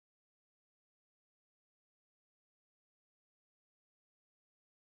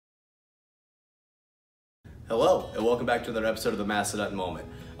Hello, and welcome back to another episode of the Massanutten Moment.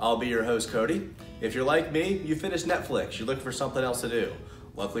 I'll be your host, Cody. If you're like me, you finished Netflix, you're looking for something else to do.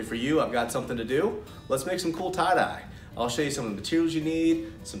 Luckily for you, I've got something to do. Let's make some cool tie-dye. I'll show you some of the materials you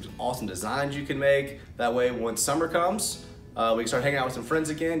need, some awesome designs you can make. That way, when summer comes, we can start hanging out with some friends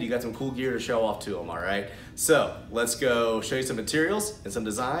again. You got some cool gear to show off to them, all right? So, let's go show you some materials and some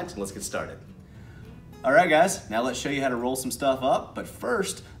designs, and let's get started. All right, guys, now let's show you how to roll some stuff up, but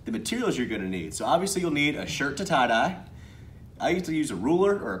first, the materials you're gonna need. So obviously you'll need a shirt to tie-dye. I usually use a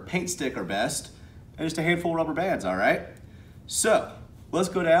ruler or a paint stick are best, and just a handful of rubber bands, all right? So, let's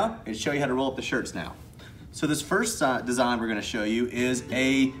go down and show you how to roll up the shirts now. So this first design we're gonna show you is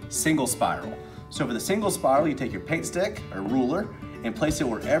a single spiral. So for the single spiral, you take your paint stick or ruler and place it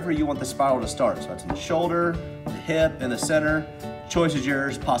wherever you want the spiral to start. So that's on the shoulder, the hip, in the center. Choice is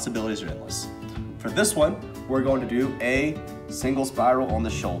yours, possibilities are endless. For this one, we're going to do a single spiral on the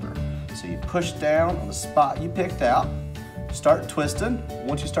shoulder. So you push down on the spot you picked out, start twisting.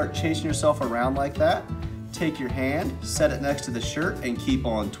 Once you start chasing yourself around like that, take your hand, set it next to the shirt, and keep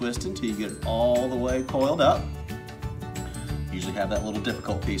on twisting till you get it all the way coiled up. Usually have that little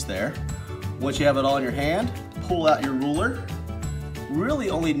difficult piece there. Once you have it all in your hand, pull out your ruler. Really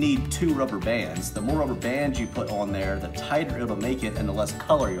only need 2 rubber bands. The more rubber bands you put on there, the tighter it'll make it and the less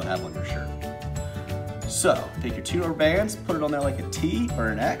color you'll have on your shirt. So, take your 2 rubber bands, put it on there like a T or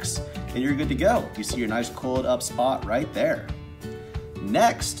an X, and you're good to go. You see your nice coiled up spot right there.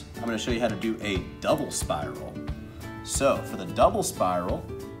 Next, I'm gonna show you how to do a double spiral. So, for the double spiral,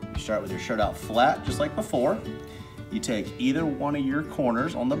 you start with your shirt out flat, just like before. You take either one of your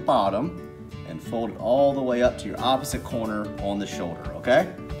corners on the bottom and fold it all the way up to your opposite corner on the shoulder,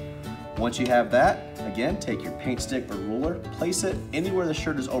 okay? Once you have that, again, take your paint stick or ruler, place it anywhere the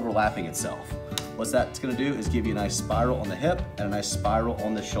shirt is overlapping itself. What that's gonna do is give you a nice spiral on the hip and a nice spiral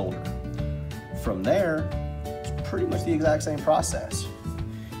on the shoulder. From there, it's pretty much the exact same process.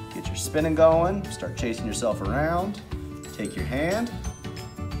 Get your spinning going, start chasing yourself around, take your hand,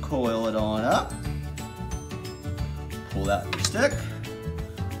 coil it on up, pull out your stick,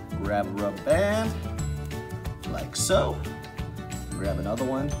 grab a rubber band, like so, grab another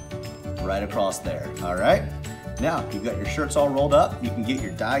one right across there, all right? Now, you've got your shirts all rolled up. You can get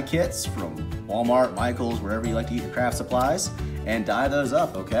your dye kits from Walmart, Michael's, wherever you like to get your craft supplies, and dye those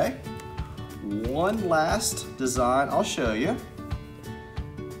up, okay? One last design I'll show you.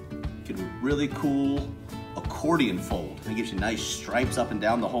 Get a really cool accordion fold. It gives you nice stripes up and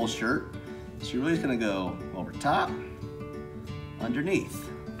down the whole shirt. So you're really just gonna go over top, underneath,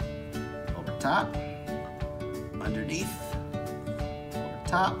 over top, underneath, over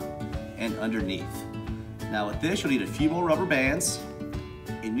top, and underneath. Now with this, you'll need a few more rubber bands,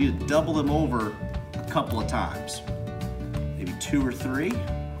 and you need to double them over a couple of times, maybe 2 or 3.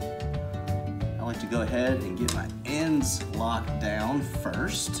 I like to go ahead and get my ends locked down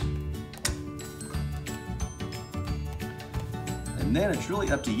first. And then it's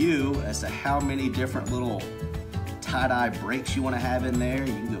really up to you as to how many different little tie-dye breaks you want to have in there.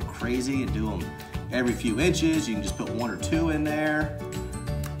 You can go crazy and do them every few inches. You can just put 1 or 2 in there.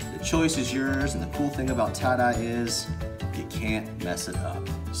 The choice is yours, and the cool thing about tie-dye is you can't mess it up.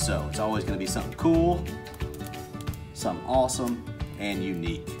 So it's always gonna be something cool, something awesome, and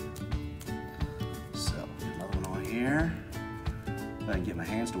unique. So, get another one on here. If I can get my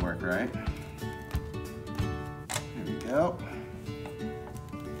hands to work right. There we go.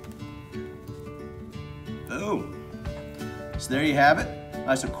 Boom. So there you have it.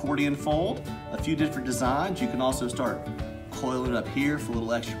 Nice accordion fold, a few different designs. You can also start coiling it up here for a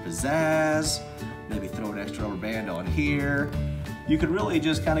little extra pizzazz, maybe throw an extra rubber band on here. You could really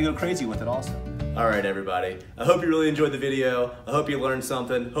just kind of go crazy with it also. All right, everybody. I hope you really enjoyed the video. I hope you learned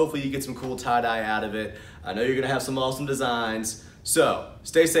something. Hopefully you get some cool tie-dye out of it. I know you're gonna have some awesome designs. So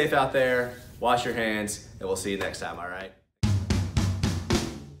stay safe out there, wash your hands, and we'll see you next time, all right?